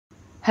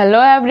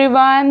Hello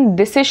everyone,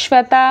 this is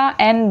Shweta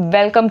and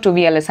welcome to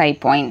VLSI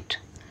Point.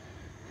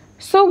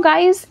 So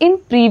guys, in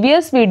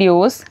previous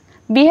videos,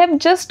 we have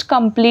just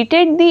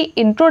completed the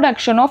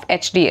introduction of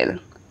HDL.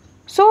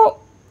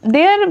 So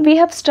there we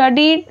have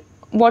studied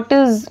what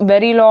is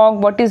Verilog,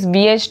 what is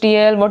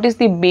VHDL, what is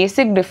the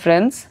basic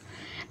difference.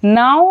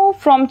 Now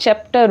from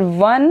chapter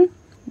 1,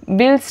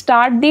 we'll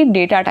start the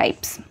data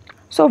types.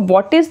 So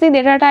what is the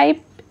data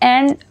type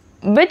and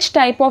which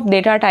type of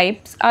data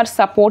types are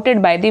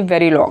supported by the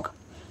Verilog?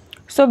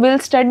 So we'll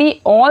study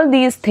all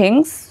these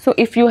things. So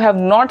if you have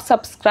not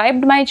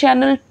subscribed my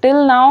channel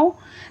till now,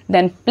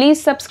 then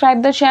please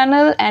subscribe the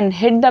channel and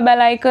hit the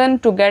bell icon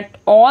to get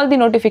all the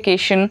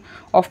notification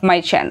of my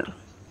channel.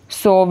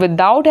 So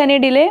without any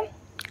delay,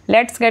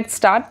 let's get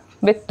started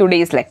with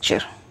today's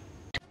lecture.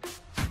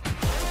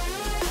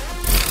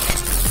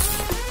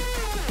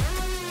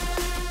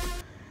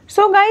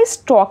 So guys,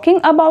 talking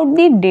about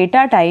the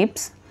data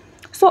types.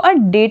 So a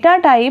data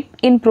type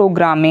in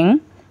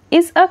programming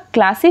is a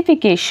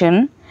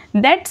classification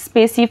that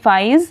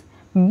specifies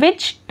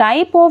which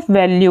type of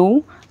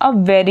value a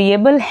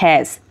variable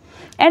has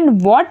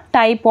and what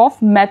type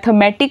of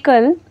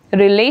mathematical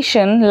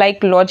relation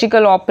like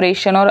logical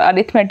operation or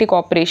arithmetic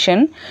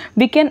operation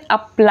we can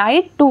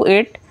apply to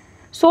it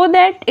so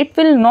that it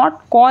will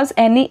not cause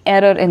any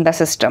error in the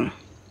system.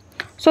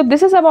 So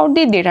this is about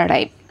the data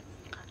type.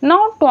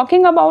 Now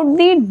talking about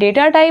the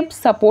data types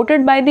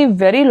supported by the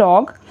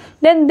Verilog,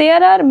 then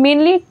there are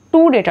mainly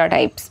two data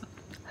types,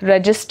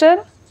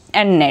 register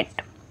and net.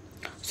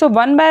 So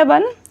one by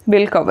one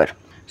we'll cover.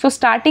 So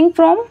starting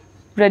from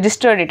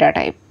register data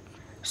type.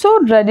 So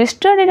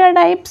register data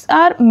types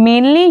are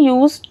mainly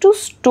used to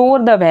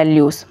store the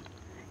values.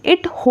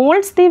 It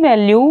holds the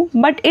value,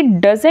 but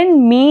it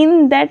doesn't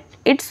mean that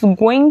it's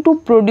going to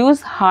produce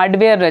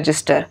hardware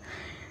register.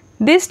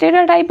 This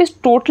data type is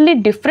totally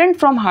different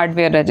from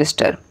hardware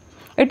register.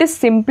 It is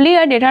simply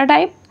a data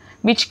type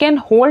which can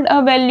hold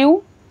a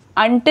value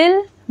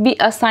until we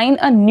assign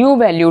a new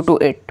value to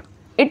it.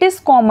 It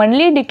is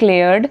commonly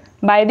declared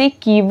by the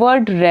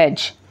keyword reg,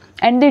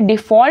 and the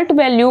default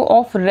value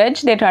of reg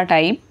data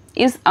type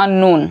is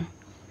unknown,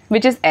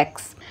 which is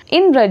X.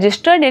 In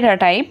register data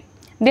type,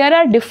 there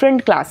are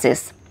different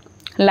classes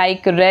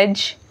like reg,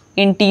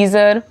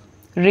 integer,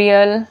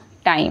 real,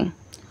 time.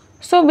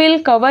 So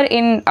we'll cover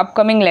in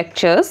upcoming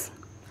lectures.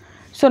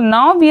 So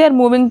now we are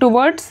moving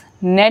towards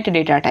net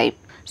data type.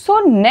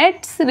 So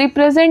nets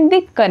represent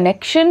the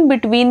connection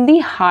between the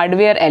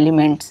hardware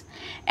elements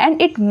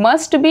and it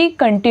must be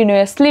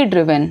continuously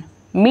driven.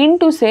 Mean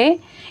to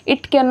say,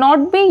 it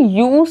cannot be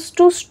used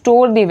to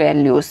store the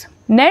values.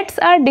 Nets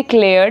are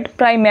declared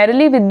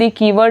primarily with the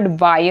keyword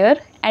wire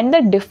and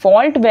the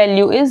default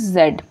value is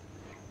Z.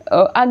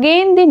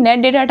 Again, the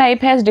net data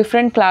type has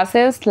different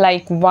classes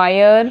like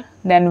wire,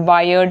 then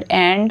wired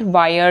and,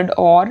 wired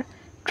or,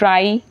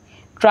 try,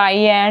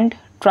 try-and,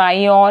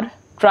 try-or,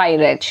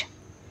 try-reg.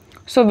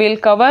 So we'll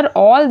cover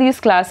all these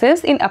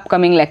classes in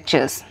upcoming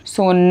lectures.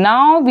 So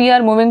now we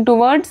are moving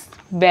towards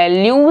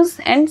values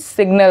and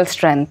signal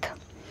strength.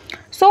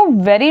 So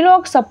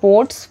Verilog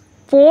supports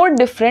 4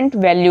 different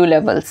value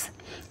levels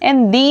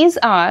and these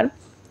are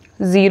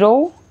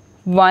 0,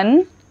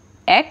 1,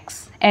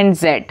 X and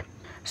Z.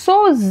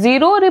 So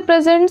 0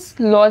 represents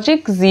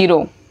logic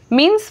 0,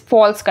 means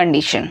false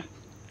condition.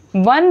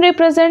 1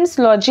 represents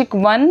logic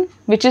 1,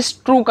 which is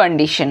true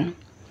condition.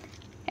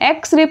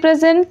 X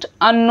represents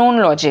unknown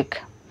logic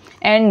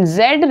and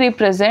Z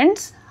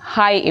represents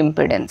high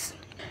impedance.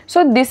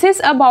 So this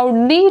is about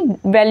the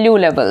value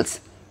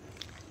levels.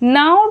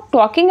 Now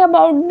talking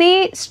about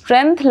the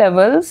strength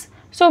levels,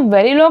 so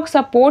Verilog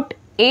support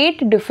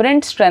 8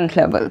 different strength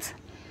levels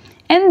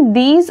and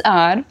these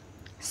are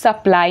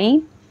supply,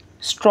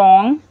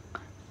 strong,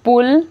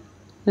 pull,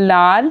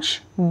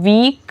 large,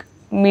 weak,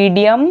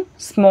 medium,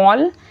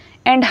 small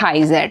and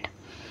high Z.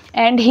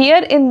 And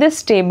here in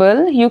this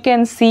table you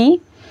can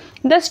see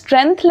the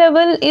strength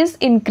level is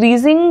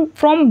increasing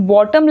from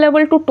bottom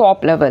level to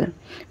top level.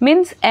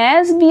 Means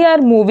as we are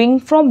moving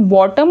from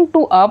bottom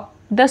to up,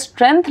 the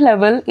strength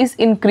level is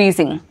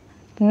increasing.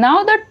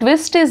 Now the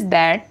twist is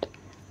that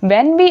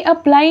when we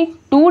apply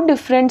 2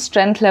 different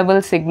strength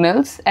level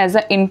signals as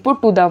an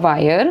input to the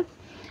wire,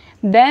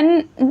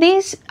 then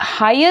this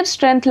higher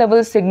strength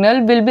level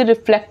signal will be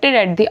reflected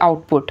at the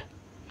output.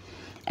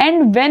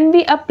 And when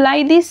we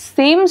apply the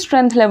same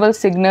strength level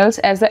signals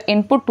as the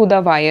input to the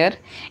wire,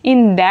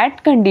 in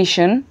that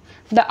condition,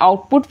 the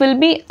output will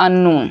be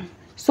unknown.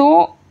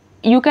 So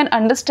you can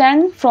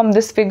understand from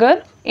this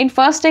figure. In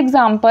first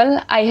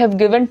example, I have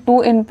given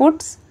 2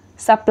 inputs,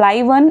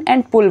 supply 1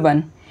 and pull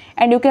 1.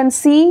 And you can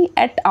see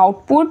at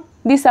output,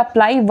 the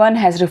supply 1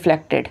 has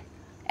reflected.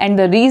 And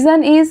the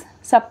reason is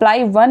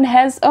supply 1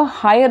 has a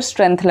higher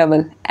strength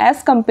level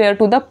as compared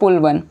to the pull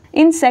 1.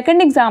 In second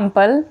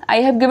example, I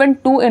have given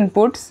 2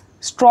 inputs,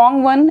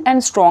 strong 1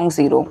 and strong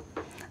 0.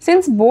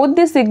 Since both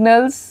the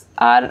signals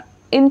are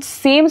in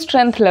same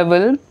strength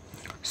level,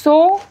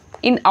 so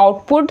in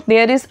output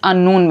there is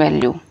unknown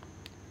value.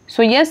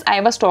 So yes, I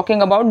was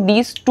talking about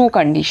these 2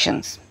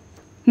 conditions.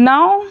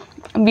 Now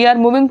we are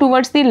moving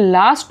towards the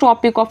last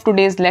topic of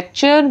today's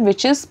lecture,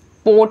 which is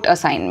port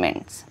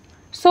assignments.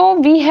 So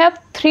we have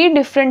three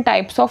different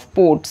types of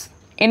ports: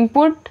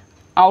 input,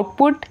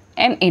 output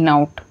and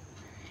in-out.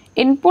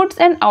 Inputs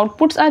and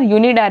outputs are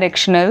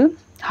unidirectional,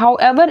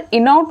 however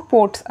in-out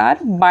ports are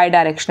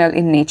bidirectional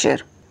in nature.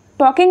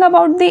 Talking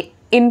about the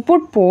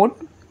input port,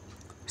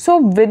 so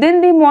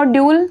within the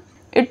module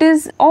it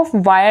is of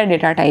wire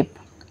data type,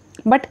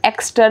 but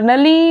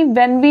externally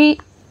when we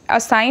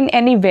assign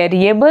any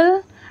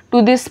variable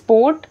to this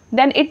port,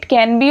 then it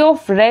can be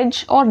of reg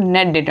or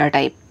net data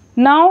type.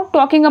 Now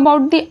talking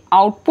about the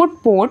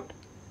output port,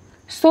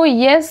 so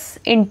yes,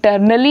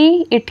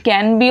 internally it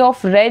can be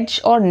of reg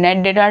or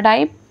net data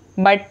type,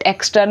 but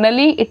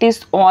externally it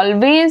is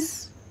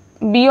always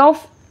be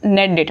of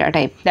net data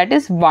type, that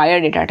is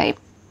wire data type.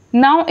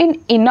 Now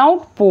in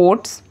in-out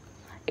ports,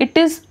 it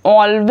is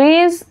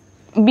always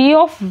be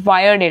of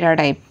wire data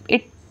type.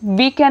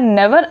 We can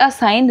never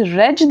assign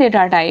reg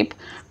data type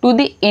to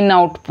the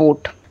in-out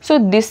port. So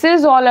this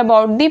is all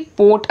about the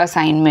port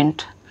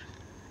assignment.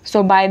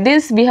 So by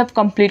this we have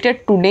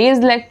completed today's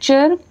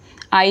lecture.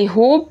 I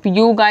hope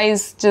you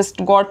guys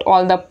just got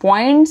all the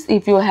points.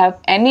 If you have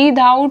any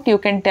doubt, you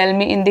can tell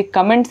me in the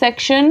comment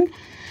section.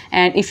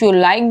 And if you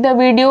like the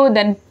video,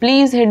 then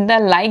please hit the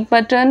like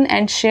button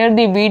and share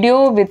the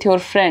video with your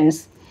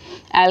friends.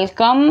 I'll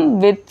come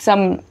with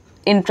some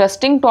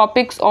interesting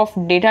topics of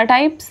data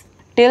types.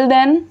 Till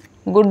then,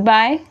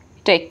 goodbye,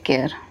 take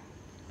care.